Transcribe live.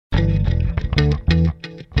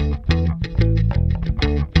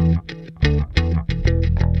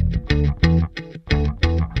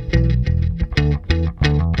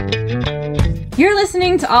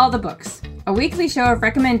listening to All the Books, a weekly show of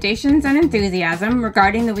recommendations and enthusiasm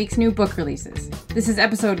regarding the week's new book releases. This is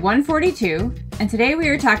episode 142, and today we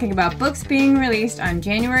are talking about books being released on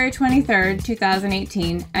January 23rd,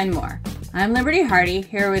 2018, and more. I'm Liberty Hardy,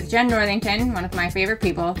 here with Jen Northington, one of my favorite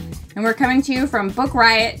people, and we're coming to you from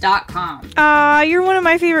BookRiot.com. You're one of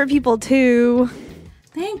my favorite people, too.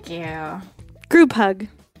 Thank you. Group hug.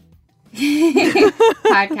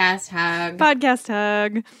 Podcast hug. Podcast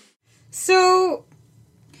hug. So,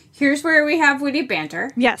 here's where we have witty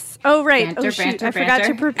banter. Yes. Oh, right. Banter, shoot. banter, I forgot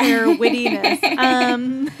to prepare wittiness.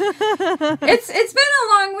 It's been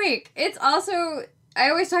a long week. It's also, I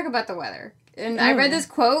always talk about the weather. And I read this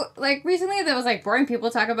quote, recently that was, boring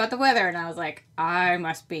people talk about the weather. And I was like, I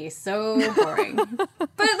must be so boring. But,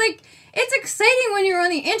 it's exciting when you're on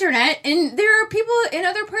the internet and there are people in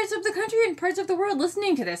other parts of the country and parts of the world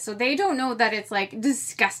listening to this. So they don't know that it's,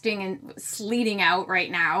 disgusting and sleeting out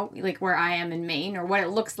right now, where I am in Maine, or what it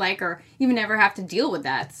looks like, or even ever have to deal with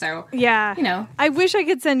that. So, yeah. I wish I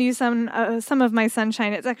could send you some of my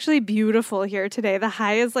sunshine. It's actually beautiful here today. The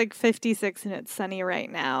high is, 56 and it's sunny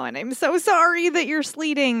right now. And I'm so sorry that you're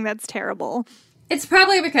sleeting. That's terrible. It's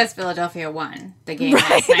probably because Philadelphia won the game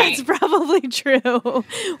last night. That's probably true.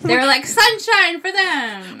 They were like, sunshine for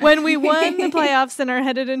them. When we won the playoffs and are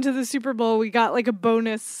headed into the Super Bowl, we got a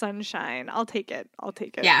bonus sunshine. I'll take it.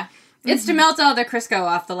 Yeah. It's to melt all the Crisco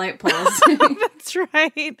off the light poles. That's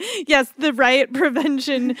right. Yes, the riot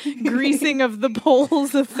prevention greasing of the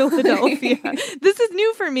poles of Philadelphia. This is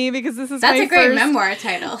new for me because this is That's my a great first memoir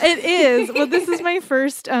title. It is. Well, this is my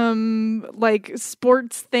first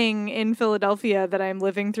sports thing in Philadelphia that I'm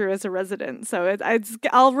living through as a resident. So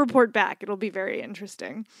I'll report back. It'll be very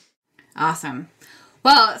interesting. Awesome.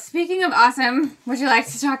 Well, speaking of awesome, would you like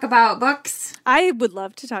to talk about books? I would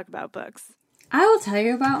love to talk about books. I will tell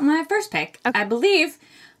you about my first pick. Okay. I believe,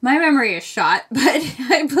 my memory is shot, but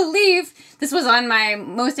I believe this was on my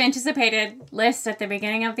most anticipated list at the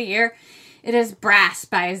beginning of the year. It is Brass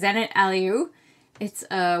by Zenit Aliou. It's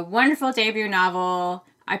a wonderful debut novel.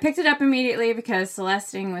 I picked it up immediately because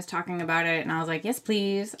Celestine was talking about it, and I was like, yes,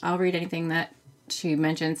 please. I'll read anything that she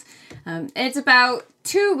mentions. It's about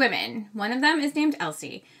two women. One of them is named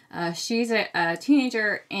Elsie. She's a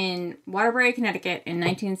teenager in Waterbury, Connecticut in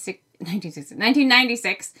 1996.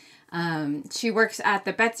 She works at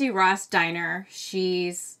the Betsy Ross Diner.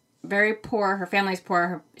 She's very poor. Her family's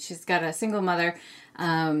poor. She's got a single mother.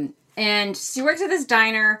 And she works at this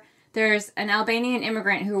diner. There's an Albanian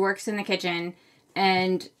immigrant who works in the kitchen.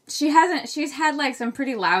 And she's had some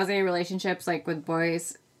pretty lousy relationships with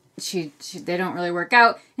boys. They don't really work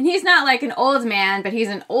out. And he's not an old man, but he's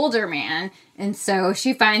an older man. And so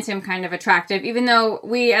she finds him kind of attractive, even though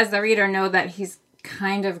we as the reader know that he's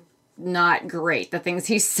kind of not great, the things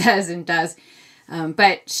he says and does.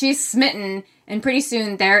 But she's smitten, and pretty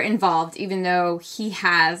soon they're involved, even though he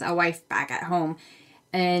has a wife back at home.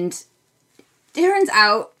 And it turns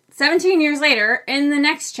out, 17 years later, in the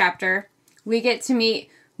next chapter, we get to meet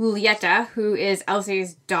Lulieta, who is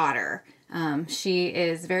Elsie's daughter. She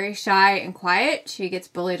is very shy and quiet. She gets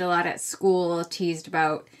bullied a lot at school, teased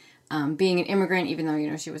about being an immigrant, even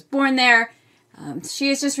though, she was born there. She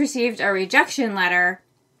has just received a rejection letter,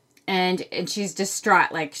 and she's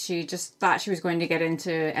distraught. She just thought she was going to get into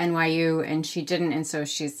NYU, and she didn't, and so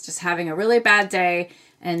she's just having a really bad day,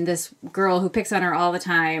 and this girl who picks on her all the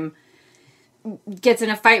time gets in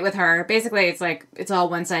a fight with her. Basically, it's all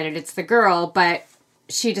one-sided. It's the girl, but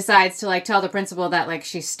she decides to, tell the principal that,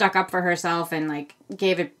 she stuck up for herself and,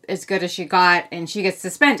 gave it as good as she got, and she gets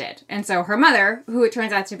suspended. And so her mother, who it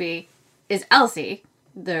turns out to be, is Elsie,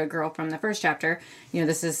 the girl from the first chapter.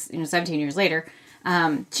 This is, 17 years later.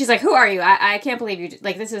 She's like, who are you? I can't believe you,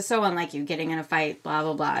 this is so unlike you, getting in a fight, blah,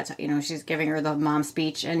 blah, blah. She's giving her the mom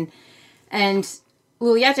speech. And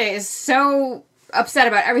Lulieta is so upset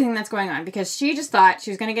about everything that's going on because she just thought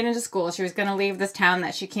she was going to get into school. She was going to leave this town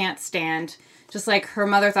that she can't stand. Just like her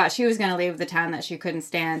mother thought she was going to leave the town that she couldn't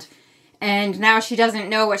stand. And now she doesn't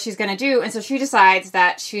know what she's going to do. And so she decides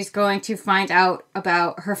that she's going to find out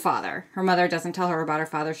about her father. Her mother doesn't tell her about her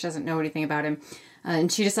father. She doesn't know anything about him.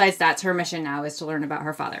 And she decides that's her mission now, is to learn about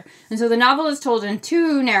her father. And so the novel is told in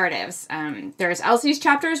two narratives. There's Elsie's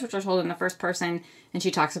chapters, which are told in the first person. And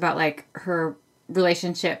she talks about, her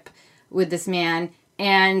relationship with this man.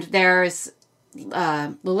 And there's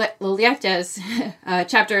Lulieta's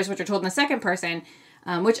chapters, which are told in the second person,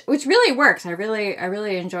 which really works. I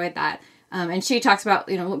really enjoyed that. And she talks about,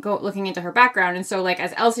 looking into her background. And so,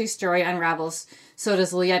 as Elsie's story unravels, so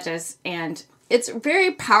does Lulieta's. And it's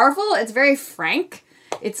very powerful. It's very frank.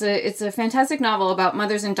 It's a fantastic novel about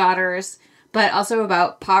mothers and daughters, but also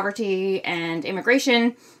about poverty and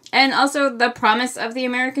immigration, and also the promise of the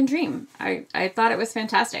American dream. I thought it was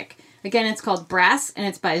fantastic. Again, it's called Brass, and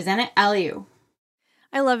it's by Zenit Aliu.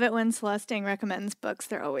 I love it when Celeste Ng recommends books.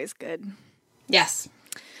 They're always good. Yes.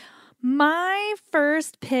 My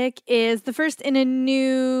first pick is the first in a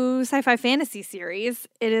new sci-fi fantasy series.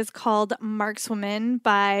 It is called Markswoman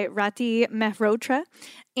by Rati Mehrotra,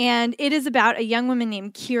 and it is about a young woman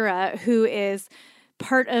named Kira who is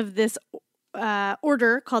part of this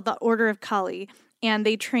order called the Order of Kali, and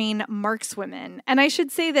they train markswomen. And I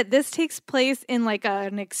should say that this takes place in like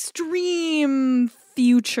an extreme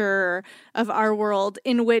future of our world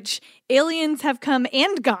in which aliens have come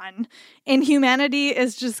and gone, and humanity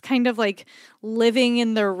is just kind of like living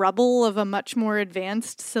in the rubble of a much more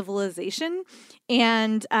advanced civilization.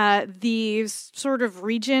 And the sort of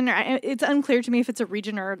region, it's unclear to me if it's a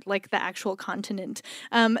region or like the actual continent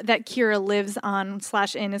that Kira lives on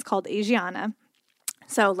 / in is called Asiana.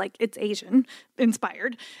 So, like, it's Asian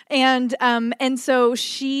inspired. And so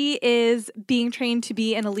she is being trained to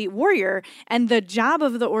be an elite warrior. And the job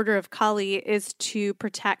of the Order of Kali is to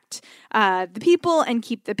protect the people and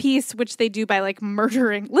keep the peace, which they do by, like,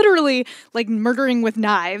 murdering, literally, like, murdering with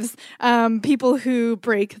knives, people who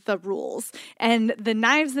break the rules. And the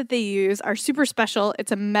knives that they use are super special.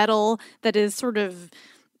 It's a metal that is sort of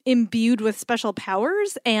imbued with special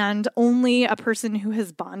powers, and only a person who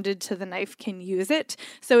has bonded to the knife can use it.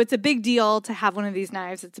 So it's a big deal to have one of these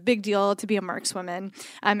knives. It's a big deal to be a markswoman.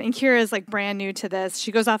 And Kira is like brand new to this.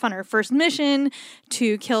 She goes off on her first mission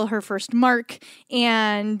to kill her first mark,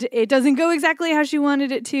 and it doesn't go exactly how she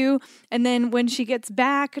wanted it to. And then when she gets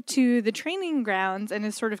back to the training grounds and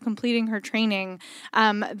is sort of completing her training,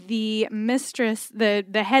 the mistress,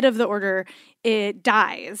 the head of the order, it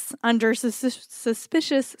dies under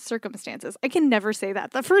suspicious circumstances. I can never say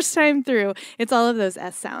that. The first time through, it's all of those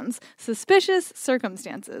S sounds. Suspicious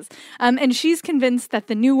circumstances. And she's convinced that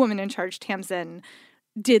the new woman in charge, Tamsin,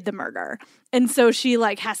 did the murder. And so she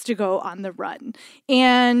like has to go on the run.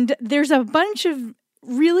 And there's a bunch of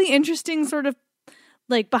really interesting sort of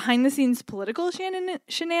like behind the scenes political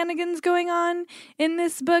shenanigans going on in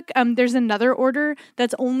this book. There's another order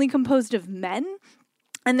that's only composed of men.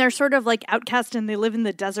 And they're sort of like outcast and they live in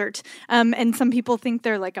the desert. And some people think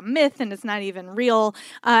they're like a myth and it's not even real.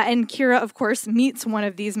 And Kira, of course, meets one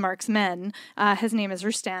of these marksmen. His name is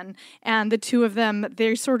Rustan. And the two of them,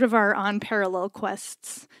 they sort of are on parallel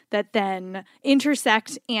quests that then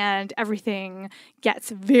intersect and everything gets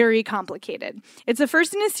very complicated. It's the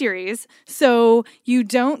first in a series, so you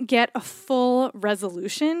don't get a full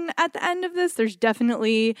resolution at the end of this. There's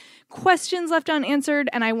definitely questions left unanswered,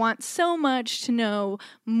 and I want so much to know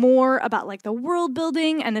more about like the world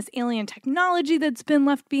building and this alien technology that's been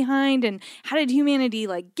left behind, and how did humanity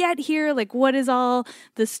like get here? Like, what is all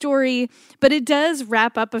the story? But it does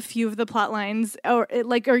wrap up a few of the plot lines, or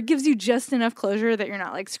it gives you just enough closure that you're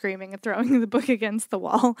not like screaming and throwing the book against the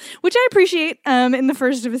wall, which I appreciate in the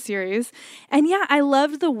first of a series. And yeah, I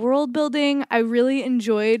loved the world building. I really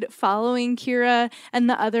enjoyed following Kira and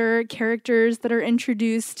the other characters that are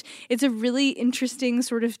introduced. It's a really interesting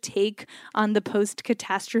sort of take on the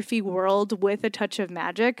post-catastrophe world with a touch of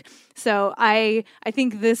magic. So I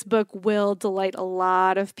think this book will delight a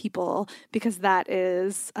lot of people because that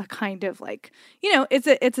is a kind of like,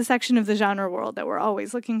 it's a section of the genre world that we're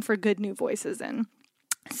always looking for good new voices in.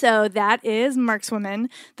 So that is Markswoman,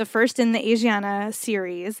 the first in the Asiana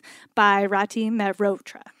series by Rati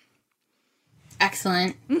Mehrotra.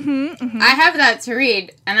 Excellent. I have that to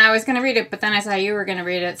read, and I was going to read it, but then I saw you were going to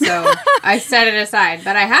read it, so I set it aside,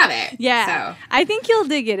 but I have it. Yeah, so. I think you'll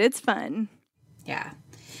dig it. It's fun. Yeah.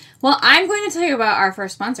 Well, I'm going to tell you about our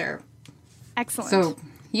first sponsor. Excellent. So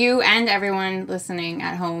you and everyone listening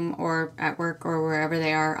at home or at work or wherever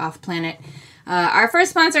they are off planet, our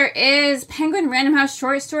first sponsor is Penguin Random House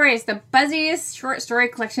Short Stories, the buzziest short story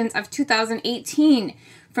collections of 2018.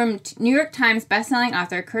 From New York Times bestselling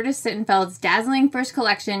author Curtis Sittenfeld's dazzling first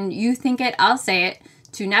collection, You Think It, I'll Say It,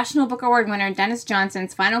 to National Book Award winner Dennis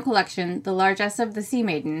Johnson's final collection, The Largesse of the Sea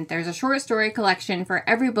Maiden, there's a short story collection for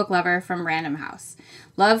every book lover from Random House.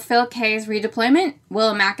 Love Phil Kaye's Redeployment?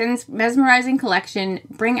 Willa Macken's mesmerizing collection,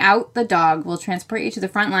 Bring Out the Dog, will transport you to the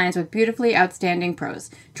front lines with beautifully outstanding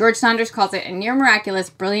prose. George Saunders calls it a near-miraculous,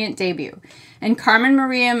 brilliant debut. And Carmen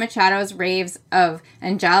Maria Machado's Raves of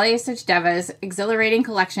Anjali Sachdeva's exhilarating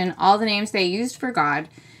collection, All the Names They Used for God.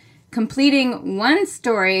 Completing one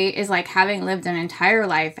story is like having lived an entire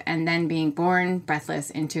life and then being born breathless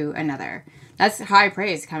into another. That's high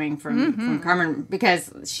praise coming from Carmen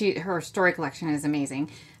because her story collection is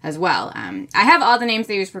amazing. as well. I have all the names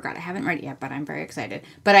they used for God. I haven't read it yet, but I'm very excited.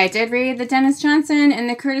 But I did read the Dennis Johnson and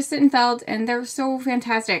the Curtis Sittenfeld, and they're so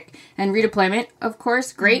fantastic. And redeployment, of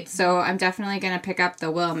course, great. So I'm definitely going to pick up the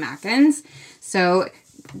Will Mackins. So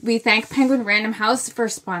we thank Penguin Random House for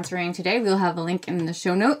sponsoring today. We'll have a link in the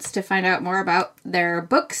show notes to find out more about their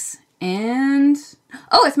books. And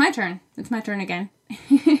it's my turn. It's my turn again.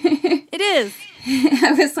 It is.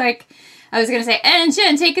 I was going to say, and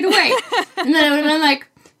Jen, take it away. And then I would have been like,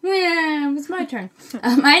 yeah, it's my turn.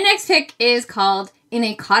 My next pick is called In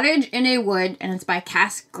a Cottage in a Wood, and it's by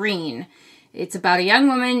Cass Green. It's about a young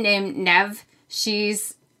woman named Nev.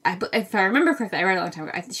 She's, if I remember correctly, I read it a long time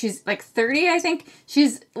ago. She's like 30, I think.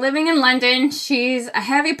 She's living in London. She's a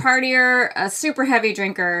heavy partier, a super heavy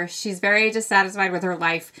drinker. She's very dissatisfied with her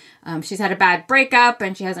life. She's had a bad breakup,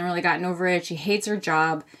 and she hasn't really gotten over it. She hates her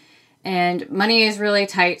job. And money is really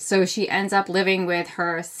tight, so she ends up living with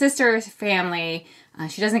her sister's family.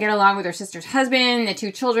 She doesn't get along with her sister's husband. The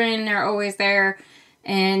 2 children are always there.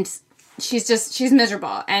 And she's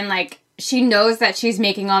miserable. And, like, she knows that she's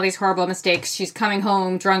making all these horrible mistakes. She's coming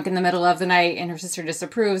home drunk in the middle of the night, and her sister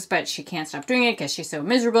disapproves, but she can't stop doing it because she's so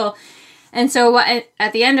miserable. And so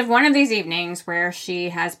at the end of one of these evenings where she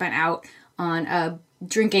has been out on a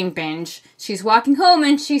drinking binge, she's walking home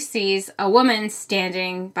and she sees a woman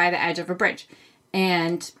standing by the edge of a bridge,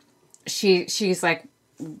 and she's like,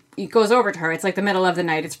 he goes over to her. It's like the middle of the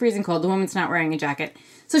night, it's freezing cold, the woman's not wearing a jacket,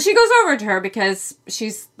 so she goes over to her because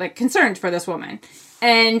she's like concerned for this woman.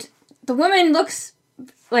 And the woman looks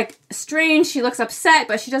like strange, she looks upset,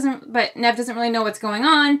 but Nev doesn't really know what's going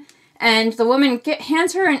on. And the woman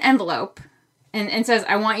hands her an envelope and says,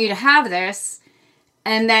 I want you to have this,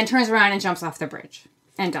 and then turns around and jumps off the bridge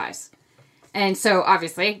and dies. And so,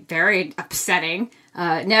 obviously, very upsetting.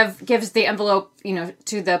 Nev gives the envelope,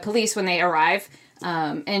 to the police when they arrive,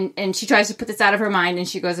 and she tries to put this out of her mind, and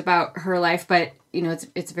she goes about her life, but,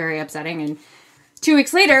 it's very upsetting. And 2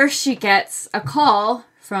 weeks later, she gets a call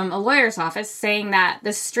from a lawyer's office saying that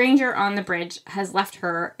the stranger on the bridge has left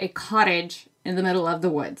her a cottage in the middle of the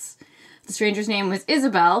woods. The stranger's name was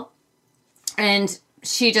Isabel, and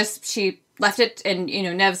she left it, and,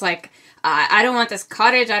 Nev's like, I don't want this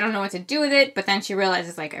cottage, I don't know what to do with it, but then she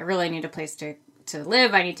realizes, like, I really need a place to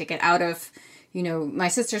live, I need to get out of, my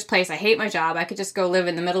sister's place, I hate my job, I could just go live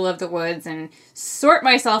in the middle of the woods and sort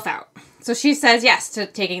myself out. So she says yes to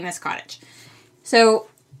taking this cottage. So,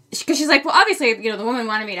 because she's like, well, obviously, the woman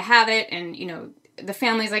wanted me to have it, and, the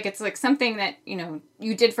family's like, it's like something that,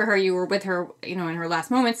 you did for her, you were with her, in her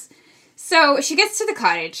last moments. So she gets to the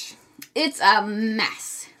cottage. It's a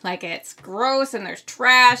mess. Like, it's gross, and there's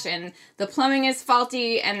trash, and the plumbing is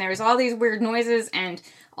faulty, and there's all these weird noises, and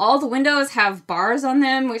all the windows have bars on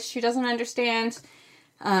them, which she doesn't understand.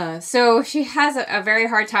 So she has a very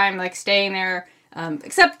hard time, like, staying there,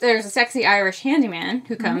 except there's a sexy Irish handyman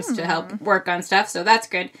who comes to help work on stuff, so that's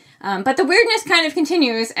good. But the weirdness kind of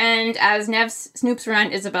continues, and as Nev snoops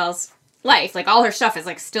around Isabel's life, like, all her stuff is,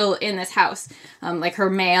 like, still in this house, like her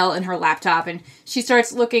mail and her laptop, and she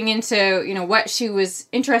starts looking into, what she was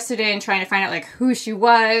interested in, trying to find out, like, who she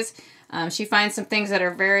was. She finds some things that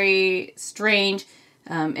are very strange,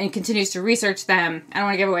 and continues to research them. I don't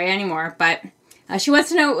want to give away anymore, but she wants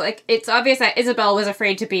to know, like, it's obvious that Isabel was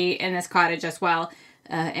afraid to be in this cottage as well,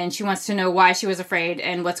 and she wants to know why she was afraid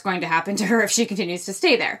and what's going to happen to her if she continues to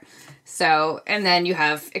stay there. So, and then you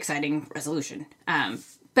have exciting resolution.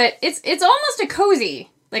 But it's almost a cozy,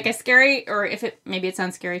 like a scary, or maybe it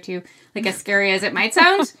sounds scary too, like as scary as it might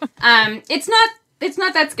sound. It's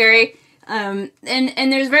not that scary. And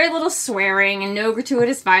there's very little swearing and no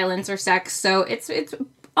gratuitous violence or sex, so it's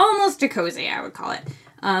almost a cozy, I would call it.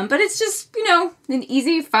 But it's just, an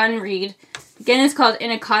easy, fun read. Again, it's called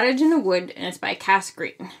In a Cottage in the Wood, and it's by Cass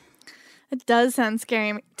Green. It does sound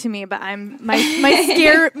scary to me, but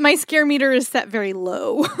my scare meter is set very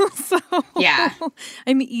low, so yeah,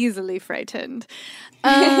 I'm easily frightened.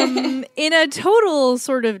 In a total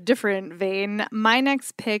sort of different vein, my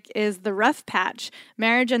next pick is The Rough Patch,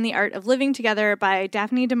 Marriage and the Art of Living Together by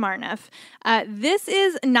Daphne DeMarnoff. This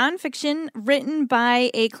is nonfiction written by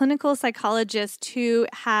a clinical psychologist who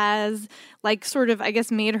has, like, sort of, I guess,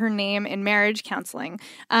 made her name in marriage counseling.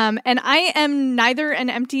 And I am neither an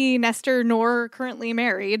empty nester nor currently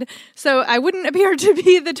married, so I wouldn't appear to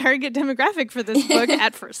be the target demographic for this book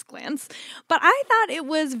at first glance. But I thought it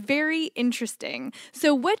was very interesting.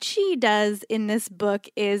 So what she does in this book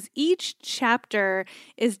is each chapter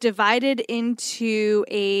is divided into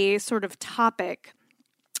a sort of topic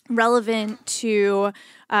relevant to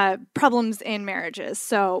problems in marriages.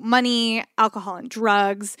 So money, alcohol and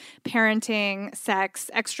drugs, parenting, sex,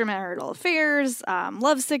 extramarital affairs,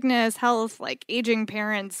 love sickness, health, like aging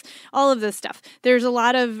parents, all of this stuff. There's a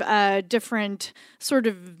lot of different sort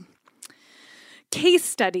of case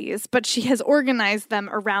studies, but she has organized them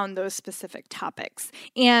around those specific topics.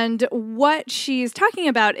 And what she's talking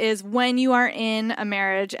about is when you are in a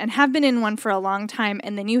marriage and have been in one for a long time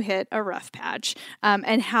and then you hit a rough patch,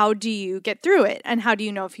 and how do you get through it? And how do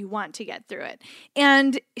you know if you want to get through it?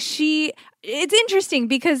 And it's interesting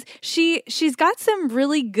because she's got some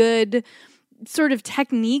really good sort of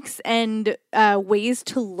techniques and ways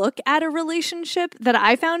to look at a relationship that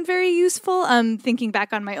I found very useful. Thinking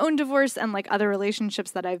back on my own divorce and like other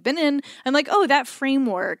relationships that I've been in, I'm like, oh, that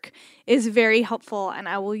framework is very helpful and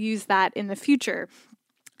I will use that in the future.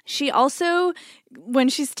 She also, when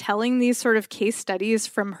she's telling these sort of case studies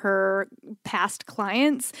from her past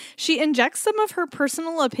clients, she injects some of her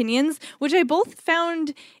personal opinions, which I both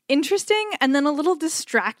found interesting and then a little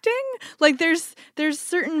distracting. Like there's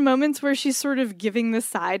certain moments where she's sort of giving the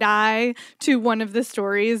side eye to one of the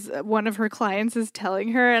stories one of her clients is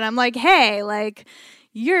telling her. And I'm like, hey, like,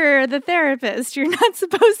 you're the therapist. You're not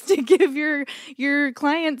supposed to give your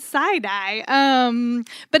client side eye.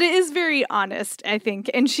 But it is very honest, I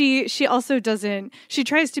think. And she also she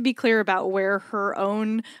tries to be clear about where her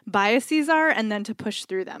own biases are and then to push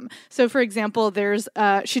through them. So for example,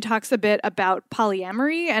 she talks a bit about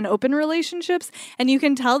polyamory and open relationships, and you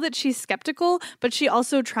can tell that she's skeptical, but she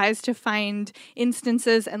also tries to find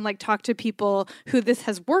instances and like talk to people who this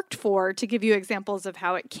has worked for to give you examples of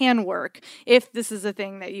how it can work if this is a thing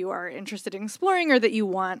that you are interested in exploring or that you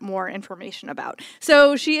want more information about.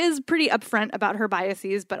 So she is pretty upfront about her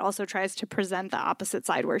biases, but also tries to present the opposite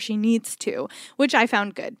side where she needs to, which I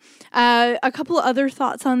found good. A couple other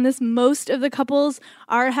thoughts on this. Most of the couples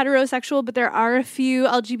are heterosexual, but there are a few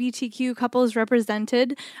LGBTQ couples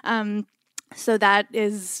represented. So that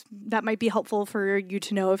might be helpful for you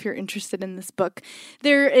to know if you're interested in this book.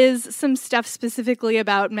 There is some stuff specifically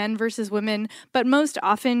about men versus women, but most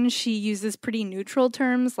often she uses pretty neutral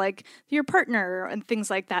terms like your partner and things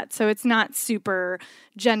like that. So it's not super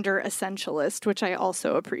gender essentialist, which I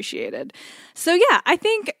also appreciated. So yeah, I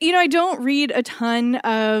think, I don't read a ton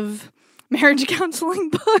of marriage counseling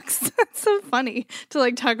books. It's so funny to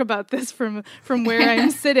like talk about this from where I'm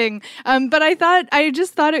sitting. But I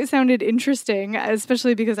just thought it sounded interesting,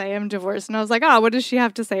 especially because I am divorced. And I was like, what does she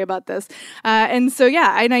have to say about this? And so,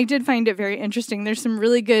 yeah, and I did find it very interesting. There's some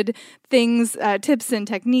really good things, tips and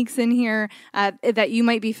techniques in here that you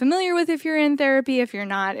might be familiar with if you're in therapy. If you're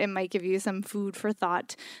not, it might give you some food for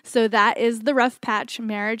thought. So that is The Rough Patch,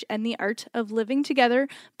 Marriage and the Art of Living Together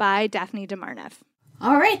by Daphne DeMarneff.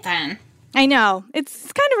 All right, then. I know. It's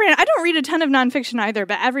kind of random. I don't read a ton of nonfiction either,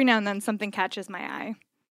 but every now and then something catches my eye.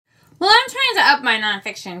 Well, I'm trying to up my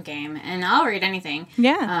nonfiction game, and I'll read anything.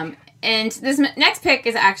 Yeah. And this next pick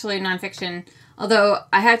is actually nonfiction, although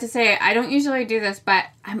I have to say, I don't usually do this, but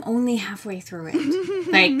I'm only halfway through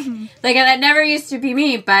it. like that never used to be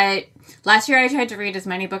me, but last year I tried to read as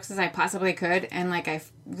many books as I possibly could, and I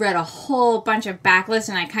read a whole bunch of backlist,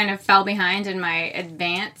 and I kind of fell behind in my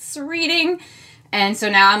advanced reading. And so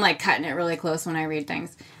now I'm cutting it really close when I read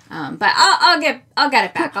things. But I'll get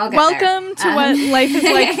it back. I'll get Welcome there. To what life is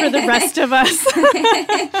like for the rest of us.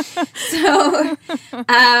 So,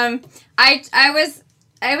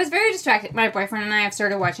 I was very distracted. My boyfriend and I have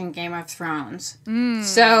started watching Game of Thrones.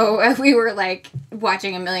 So we were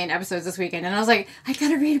watching 1 million episodes this weekend, and I was like, I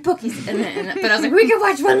gotta read a book. But I was like, we can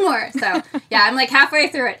watch one more. So yeah, I'm halfway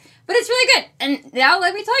through it. But it's really good. And now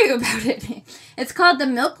let me tell you about it. It's called The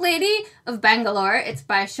Milk Lady of Bangalore. It's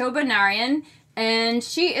by Shobha Narayan. And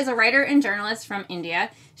she is a writer and journalist from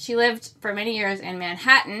India. She lived for many years in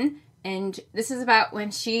Manhattan. And this is about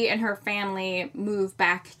when she and her family move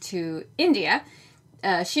back to India.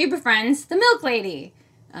 She befriends the Milk Lady.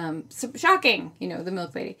 So shocking, the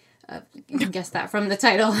Milk Lady. You can guess that from the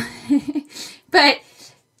title. But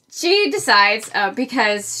she decides,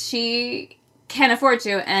 because she can afford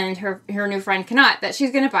to, and her new friend cannot, that she's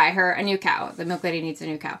going to buy her a new cow. The Milk Lady needs a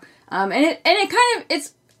new cow. And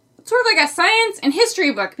it's sort of like a science and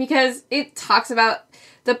history book, because it talks about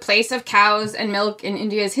the place of cows and milk in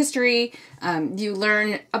India's history. You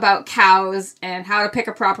learn about cows and how to pick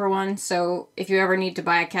a proper one. So if you ever need to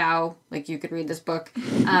buy a cow, you could read this book.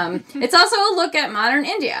 It's also a look at modern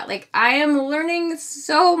India. I am learning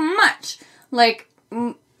so much.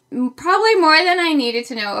 Probably more than I needed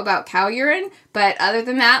to know about cow urine, but other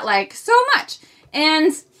than that, so much.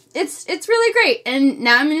 And it's really great. And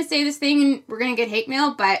now I'm going to say this thing, and we're going to get hate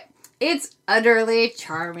mail, but it's utterly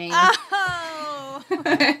charming. Oh.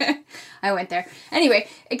 I went there. Anyway,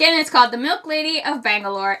 again, it's called The Milk Lady of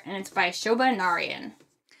Bangalore, and it's by Shobha Narayan.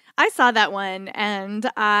 I saw that one, and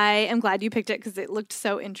I am glad you picked it because it looked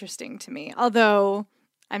so interesting to me. Although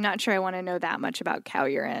I'm not sure I want to know that much about cow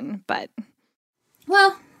urine, but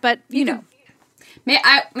you know.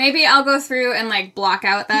 Maybe I'll go through and like block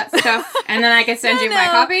out that stuff, and then I can send you my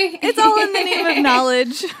copy. It's all in the name of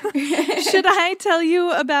knowledge. Should I tell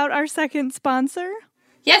you about our second sponsor?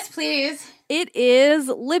 Yes, please. It is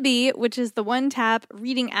Libby, which is the one-tap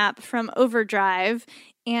reading app from Overdrive.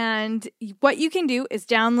 And what you can do is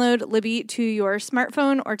download Libby to your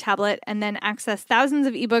smartphone or tablet and then access thousands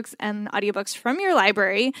of ebooks and audiobooks from your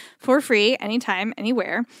library for free anytime,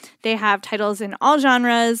 anywhere. They have titles in all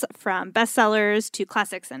genres, from bestsellers to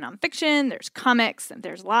classics and nonfiction. There's comics, and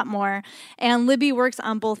there's a lot more. And Libby works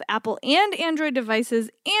on both Apple and Android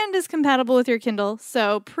devices and is compatible with your Kindle.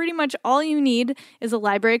 So pretty much all you need is a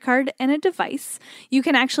library card and a device. You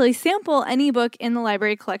can actually sample any book in the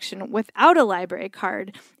library collection without a library card.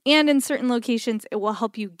 And in certain locations, it will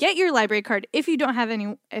help you get your library card if you don't have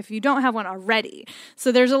one already.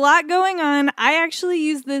 So there's a lot going on. I actually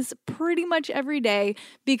use this pretty much every day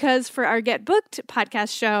because for our Get Booked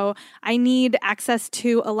podcast show, I need access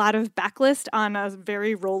to a lot of backlist on a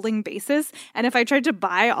very rolling basis. And if I tried to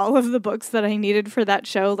buy all of the books that I needed for that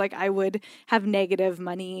show, like I would have negative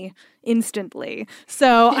money instantly.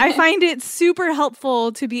 So I find it super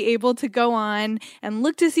helpful to be able to go on and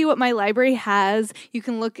look to see what my library has. You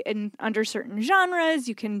can look under certain genres.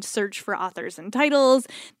 You can search for authors and titles.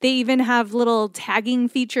 They even have little tagging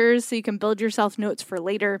features so you can build yourself notes for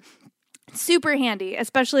later. Super handy,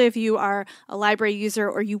 especially if you are a library user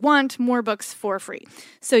or you want more books for free.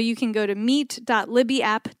 So you can go to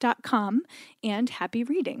meet.libbyapp.com and happy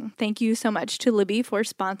reading. Thank you so much to Libby for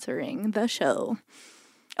sponsoring the show.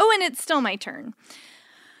 Oh, and it's still my turn.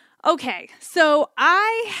 Okay, so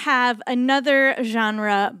I have another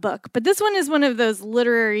genre book, but this one is one of those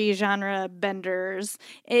literary genre benders.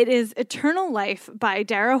 It is Eternal Life by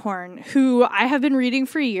Dara Horn, who I have been reading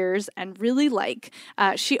for years and really like.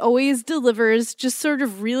 She always delivers just sort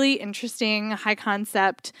of really interesting, high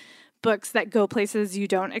concept books that go places you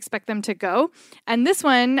don't expect them to go. And this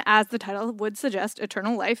one, as the title would suggest,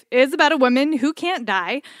 Eternal Life, is about a woman who can't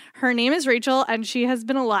die. Her name is Rachel, and she has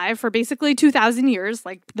been alive for basically 2,000 years,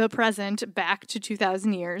 like the present back to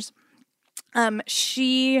 2,000 years.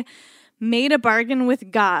 She made a bargain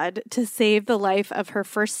with God to save the life of her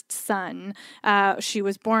first son. She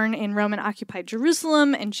was born in Roman-occupied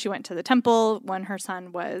Jerusalem, and she went to the temple when her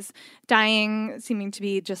son was dying, seeming to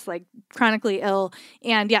be just like chronically ill.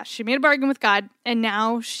 And yeah, she made a bargain with God, and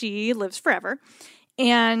now she lives forever.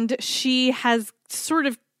 And she has sort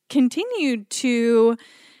of continued to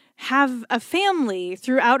have a family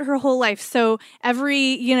throughout her whole life. So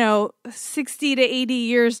every, 60 to 80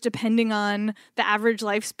 years, depending on the average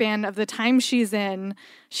lifespan of the time she's in,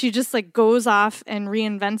 she just like goes off and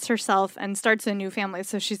reinvents herself and starts a new family.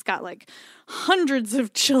 So she's got like hundreds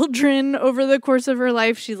of children over the course of her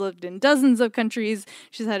life. She's lived in dozens of countries.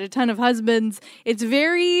 She's had a ton of husbands. It's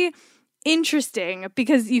very interesting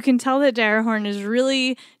because you can tell that Dara Horn is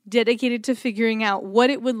really dedicated to figuring out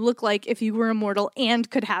what it would look like if you were immortal and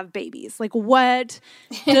could have babies. Like, what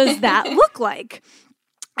does that look like?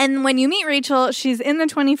 And when you meet Rachel, she's in the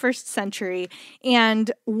 21st century, and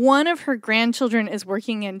one of her grandchildren is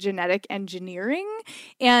working in genetic engineering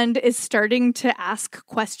and is starting to ask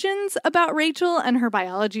questions about Rachel and her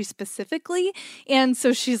biology specifically. And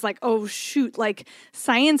so she's like, oh, shoot, like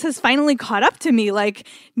science has finally caught up to me. Like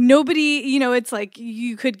nobody, it's like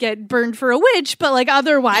you could get burned for a witch, but like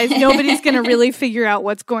otherwise nobody's going to really figure out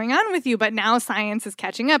what's going on with you. But now science is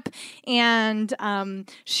catching up, and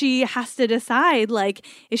she has to decide, like,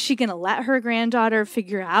 is she going to let her granddaughter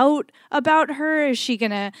figure out about her? Is she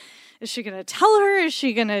going to tell her? Is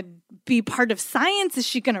she going to be part of science? Is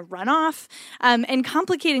she going to run off? And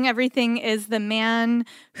complicating everything is the man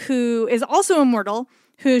who is also immortal,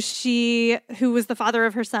 who was the father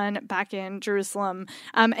of her son back in Jerusalem.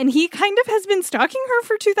 And he kind of has been stalking her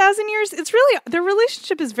for 2,000 years. It's really, their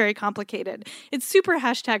relationship is very complicated. It's super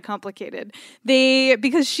 #complicated.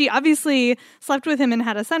 Because she obviously slept with him and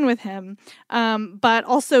had a son with him, but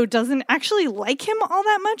also doesn't actually like him all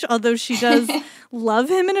that much, although she does love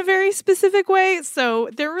him in a very specific way.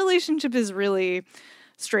 So their relationship is really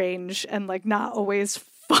strange and like not always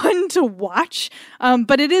fun to watch,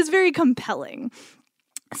 but it is very compelling.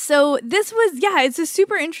 So this was, it's a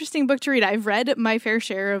super interesting book to read. I've read my fair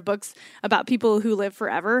share of books about people who live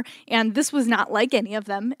forever, and this was not like any of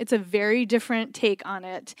them. It's a very different take on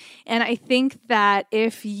it. And I think that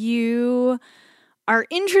if you are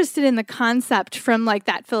interested in the concept from like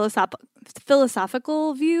that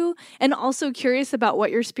philosophical view and also curious about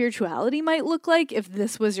what your spirituality might look like if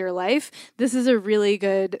this was your life, this is a really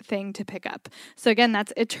good thing to pick up. So again,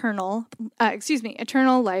 that's Eternal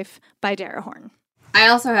Life by Dara Horn. I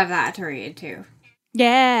also have that to read too.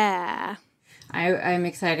 Yeah. I'm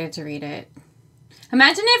excited to read it.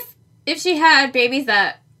 Imagine if she had babies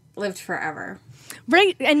that lived forever.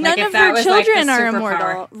 Right, and none of her children are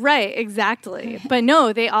immortal. Right, exactly. But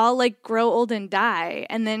no, they all like grow old and die,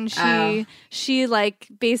 and then she like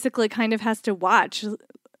basically kind of has to watch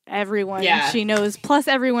everyone she knows, plus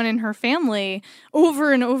everyone in her family,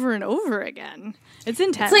 over and over and over again. It's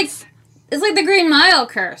intense. It's like the Green Mile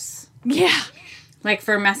curse. Yeah, like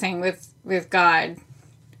for messing with God.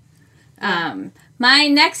 My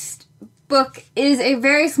next book is a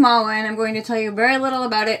very small one. I'm going to tell you very little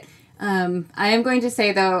about it. I am going to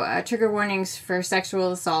say, though, trigger warnings for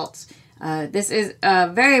sexual assault. This is a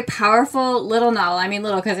very powerful little novel. I mean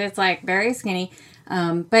little because it's like very skinny,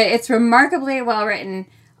 but it's remarkably well written.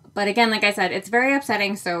 But again, like I said, it's very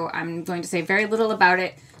upsetting, so I'm going to say very little about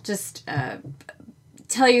it. Just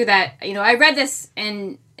tell you that, I read this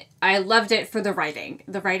and I loved it for the writing.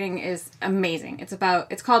 The writing is amazing.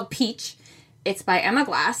 It's called Peach. It's by Emma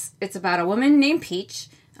Glass. It's about a woman named Peach.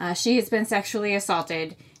 She has been sexually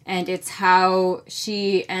assaulted, and it's how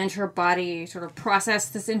she and her body sort of process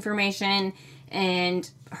this information and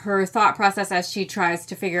her thought process as she tries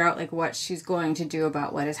to figure out like what she's going to do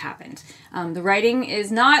about what has happened. The writing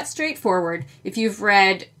is not straightforward. If you've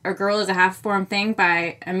read A Girl is a Half-Formed Thing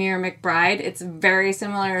by Amir McBride, it's very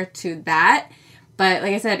similar to that. But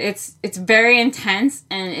like I said, it's very intense,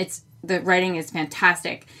 and the writing is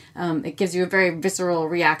fantastic. It gives you a very visceral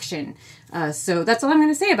reaction. So that's all I'm going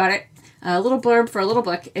to say about it. A little blurb for a little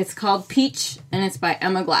book. It's called Peach, and it's by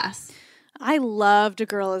Emma Glass. I loved A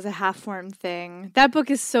Girl is a Half-Formed Thing. That book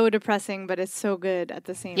is so depressing, but it's so good at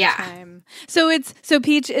the same time. So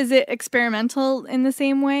Peach, is it experimental in the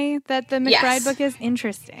same way that the McBride book is?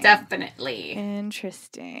 Interesting. Definitely.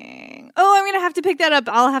 Interesting. Oh, I'm going to have to pick that up.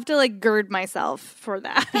 I'll have to like gird myself for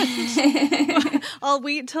that. I'll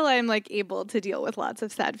wait till I'm like able to deal with lots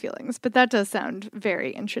of sad feelings, but that does sound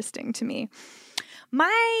very interesting to me.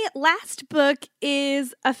 My last book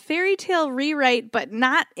is a fairy tale rewrite, but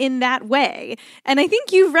not in that way. And I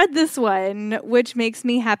think you've read this one, which makes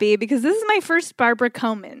me happy because this is my first Barbara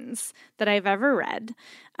Comins that I've ever read.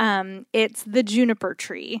 It's The Juniper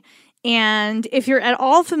Tree. And if you're at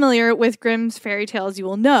all familiar with Grimm's fairy tales, you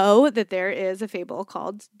will know that there is a fable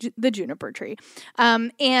called The Juniper Tree.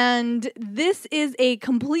 And this is a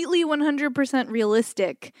completely 100%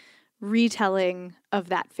 realistic retelling of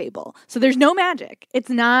that fable. So there's no magic. It's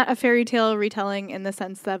not a fairy tale retelling in the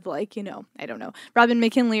sense of like, I don't know, Robin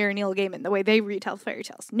McKinley or Neil Gaiman, the way they retell fairy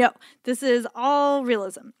tales. No, this is all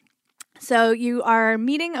realism. So you are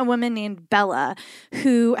meeting a woman named Bella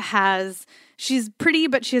who she's pretty,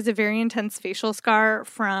 but she has a very intense facial scar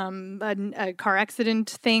from a car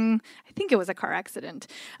accident thing. I think it was a car accident.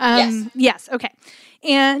 Yes. Okay.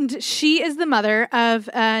 And she is the mother of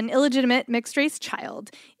an illegitimate mixed race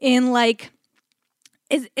child in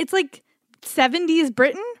it's like 70s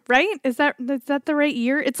Britain, right? Is that the right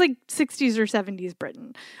year? It's like 60s or 70s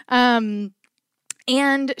Britain.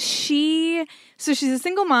 And she's a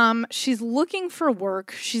single mom. She's looking for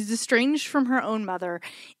work. She's estranged from her own mother.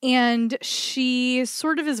 And she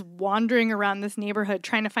sort of is wandering around this neighborhood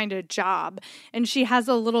trying to find a job. And she has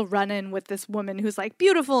a little run-in with this woman who's like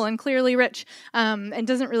beautiful and clearly rich, and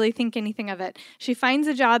doesn't really think anything of it. She finds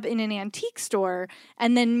a job in an antique store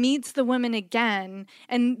and then meets the woman again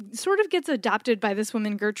and sort of gets adopted by this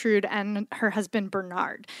woman, Gertrude, and her husband,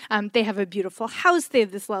 Bernard. They have a beautiful house. They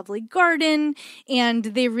have this lovely garden. And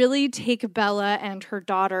they really take Bella and her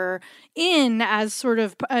daughter in as sort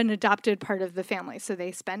of an adopted part of the family. So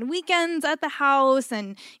they spend weekends at the house,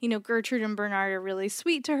 and, Gertrude and Bernard are really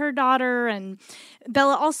sweet to her daughter. And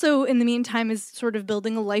Bella also, in the meantime, is sort of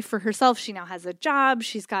building a life for herself. She now has a job.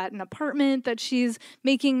 She's got an apartment that she's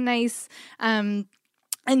making nice. And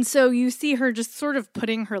so you see her just sort of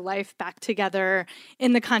putting her life back together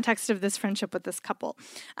in the context of this friendship with this couple.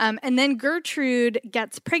 And then Gertrude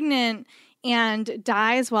gets pregnant and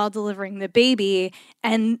dies while delivering the baby,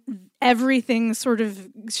 and everything sort of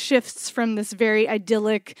shifts from this very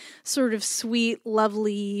idyllic, sort of sweet,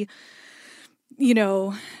 lovely,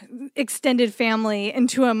 extended family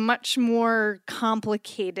into a much more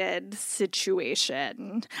complicated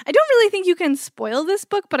situation. I don't really think you can spoil this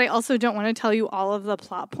book, but I also don't want to tell you all of the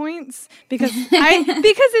plot points because because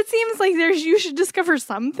it seems like you should discover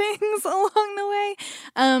some things along the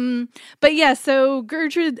way. But yeah, so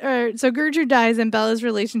Gertrude dies and Bella's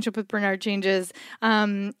relationship with Bernard changes.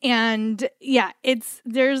 And yeah,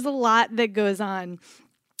 there's a lot that goes on.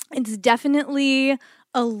 It's definitely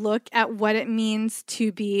a look at what it means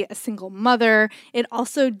to be a single mother. It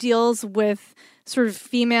also deals with sort of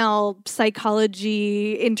female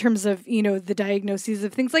psychology in terms of, the diagnoses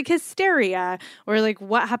of things like hysteria or like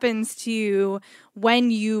what happens to you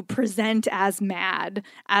when you present as mad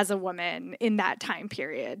as a woman in that time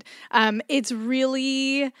period. It's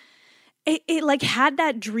really... It like had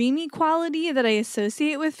that dreamy quality that I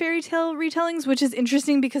associate with fairy tale retellings, which is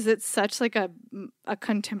interesting because it's such like a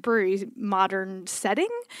contemporary modern setting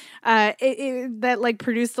that like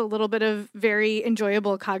produced a little bit of very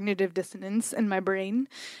enjoyable cognitive dissonance in my brain.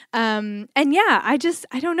 And yeah, I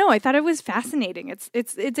don't know. I thought it was fascinating.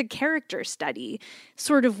 It's a character study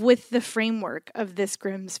sort of with the framework of this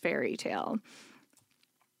Grimm's fairy tale.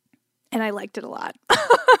 And I liked it a lot.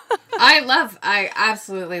 I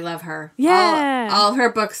absolutely love her. Yeah. All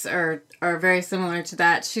her books are very similar to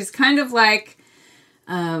that. She's kind of like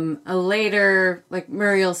a later, like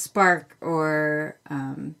Muriel Spark or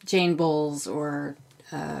Jane Bowles or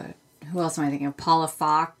who else am I thinking of? Paula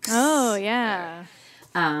Fox. Oh, yeah.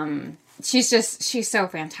 She's so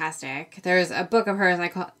fantastic. There's a book of hers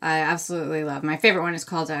I absolutely love. My favorite one is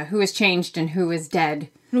called Who Is Changed and Who Is Dead.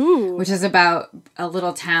 Ooh. Which is about a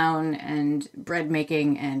little town and bread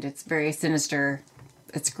making, and it's very sinister.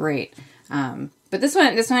 It's great. But this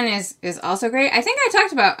one is also great. I think I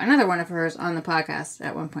talked about another one of hers on the podcast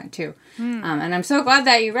at one point too. And I'm so glad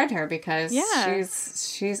that you read her because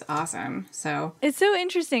she's awesome. So it's so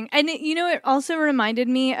interesting. And it also reminded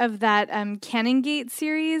me of that Canongate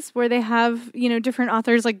series where they have, different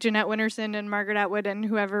authors like Jeanette Winterson and Margaret Atwood and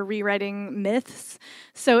whoever rewriting myths.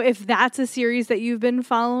 So if that's a series that you've been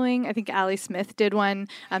following, I think Allie Smith did one.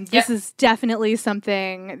 This is definitely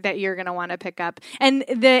something that you're going to want to pick up. And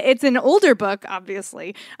it's an older book,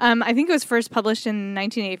 obviously. I think it was first published in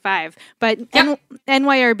 1985, but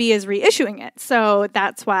NYRB is reissuing it. So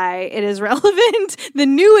that's why it is relevant. The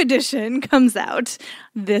new edition comes out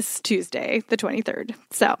this Tuesday, the 23rd.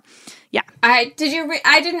 So, yeah. I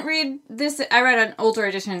didn't read this. I read an older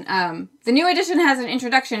edition. The new edition has an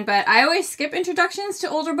introduction, but I always skip introductions to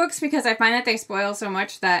older books because I find that they spoil so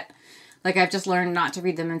much that like I've just learned not to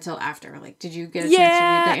read them until after. Like, did you get a chance to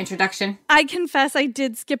read the introduction? I confess I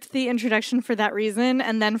did skip the introduction for that reason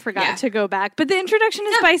and then forgot to go back. But the introduction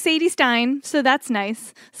is by Sadie Stein, so that's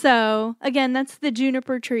nice. So, again, that's The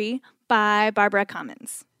Juniper Tree by Barbara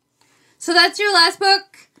Commons. So that's your last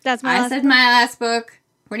book? That's my last book. I said my last book.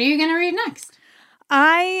 What are you going to read next?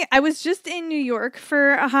 I was just in New York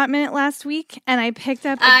for a hot minute last week, and I picked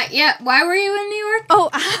up. Why were you in New York?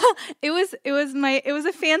 Oh, it was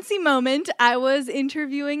a fancy moment. I was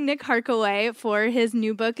interviewing Nick Harkaway for his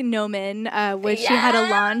new book Nomen, which he had a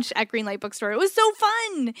launch at Greenlight Bookstore. It was so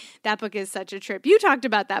fun. That book is such a trip. You talked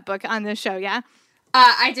about that book on the show, yeah?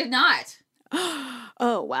 I did not.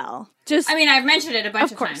 Oh, well. I've mentioned it a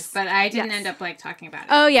bunch of times, but I didn't end up talking about it.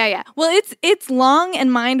 Oh, yeah. Well, it's long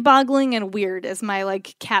and mind-boggling and weird is my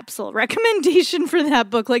capsule recommendation for that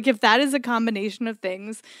book. If that is a combination of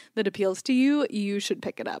things that appeals to you, you should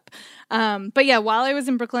pick it up. But yeah, while I was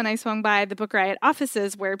in Brooklyn, I swung by the Book Riot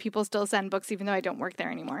offices where people still send books, even though I don't work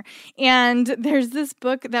there anymore. And there's this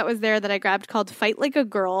book that was there that I grabbed called Fight Like a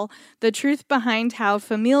Girl: The Truth Behind How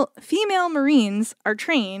Female Marines Are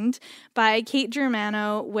Trained by Kate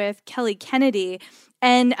Germano with Kelly Kennedy.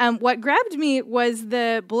 And what grabbed me was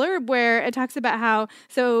the blurb where it talks about how,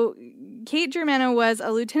 Kate Germano was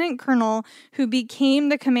a lieutenant colonel who became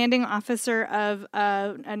the commanding officer of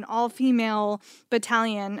an all-female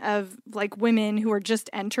battalion of women who were just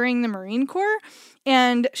entering the Marine Corps.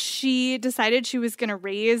 And she decided she was going to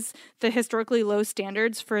raise the historically low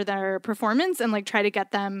standards for their performance and try to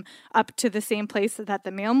get them up to the same place that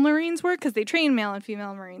the male Marines were, because they train male and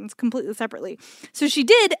female Marines completely separately. So she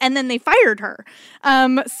did, and then they fired her.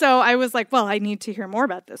 So I was like, well, I need to hear more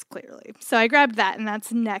about this clearly. So I grabbed that, and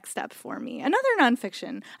that's next up for me. Another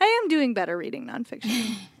nonfiction. I am doing better reading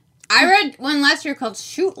nonfiction. I read one last year called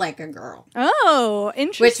Shoot Like a Girl. Oh,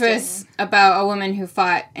 interesting. Which was about a woman who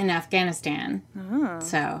fought in Afghanistan. Oh.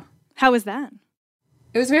 So. How was that?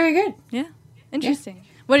 It was very good. Yeah. Interesting.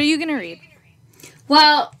 Yeah. What are you going to read?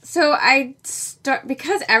 Well, so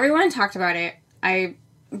because everyone talked about it, I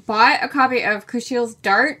bought a copy of Kushiel's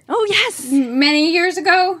Dart. Oh, yes! Many years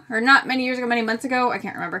ago. Or not many years ago, many months ago. I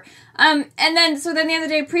can't remember. And then the other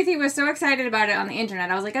day, Preeti was so excited about it on the internet.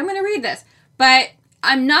 I was like, I'm going to read this. But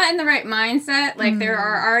I'm not in the right mindset. Like, there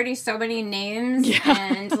are already so many names. Yeah.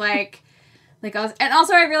 And, and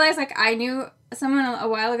also I realized, like, I knew someone a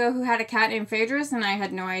while ago who had a cat named Phaedrus, and I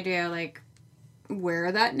had no idea, like,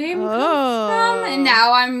 where that name comes from. And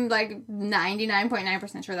now I'm, like,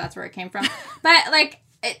 99.9% sure that's where it came from. But, like,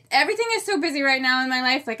 everything is so busy right now in my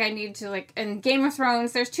life. Like, I need to, like, and Game of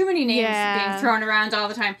Thrones, there's too many names being thrown around all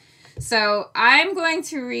the time. So I'm going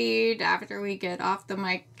to read, after we get off the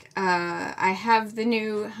mic, I have the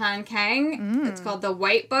new Han Kang. It's called The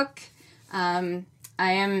White Book. I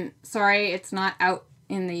am sorry it's not out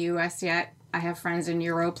in the U.S. yet. I have friends in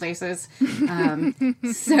Euro places.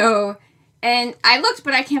 And I looked,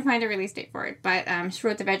 but I can't find a release date for it. But she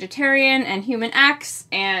wrote The Vegetarian and Human Acts,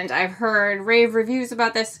 and I've heard rave reviews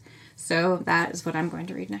about this. So that is what I'm going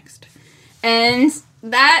to read next. And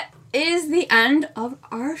that is the end of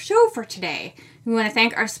our show for today. We want to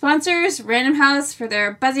thank our sponsors, Random House, for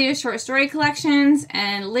their Buzzy short story collections,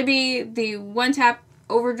 and Libby, the one-tap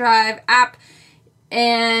overdrive app.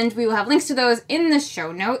 And we will have links to those in the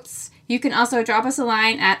show notes. You can also drop us a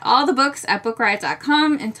line at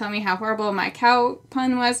allthebooks@bookriot.com and tell me how horrible my cow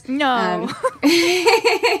pun was. No.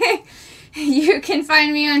 You can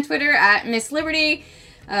find me on Twitter at Miss Liberty.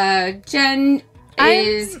 Jen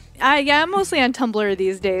is... I'm mostly on Tumblr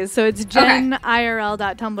these days, so it's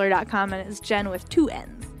jenirl.tumblr.com, and it's Jen with 2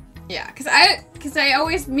 N's. Yeah, because I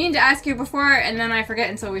always mean to ask you before, and then I forget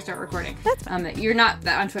until we start recording. That's fine. That you're not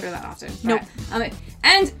on Twitter that often. Nope. But,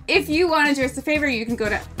 and if you want to do us a favor, you can go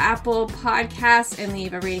to Apple Podcasts and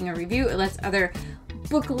leave a rating or review. It lets other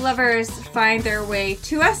book lovers find their way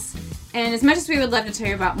to us. And as much as we would love to tell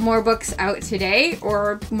you about more books out today,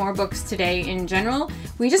 or more books today in general,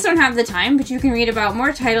 we just don't have the time, but you can read about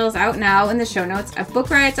more titles out now in the show notes at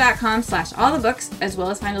bookriot.com/allthebooks, as well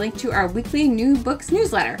as find a link to our weekly new books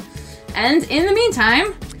newsletter. And in the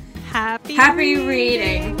meantime, happy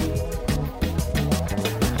reading.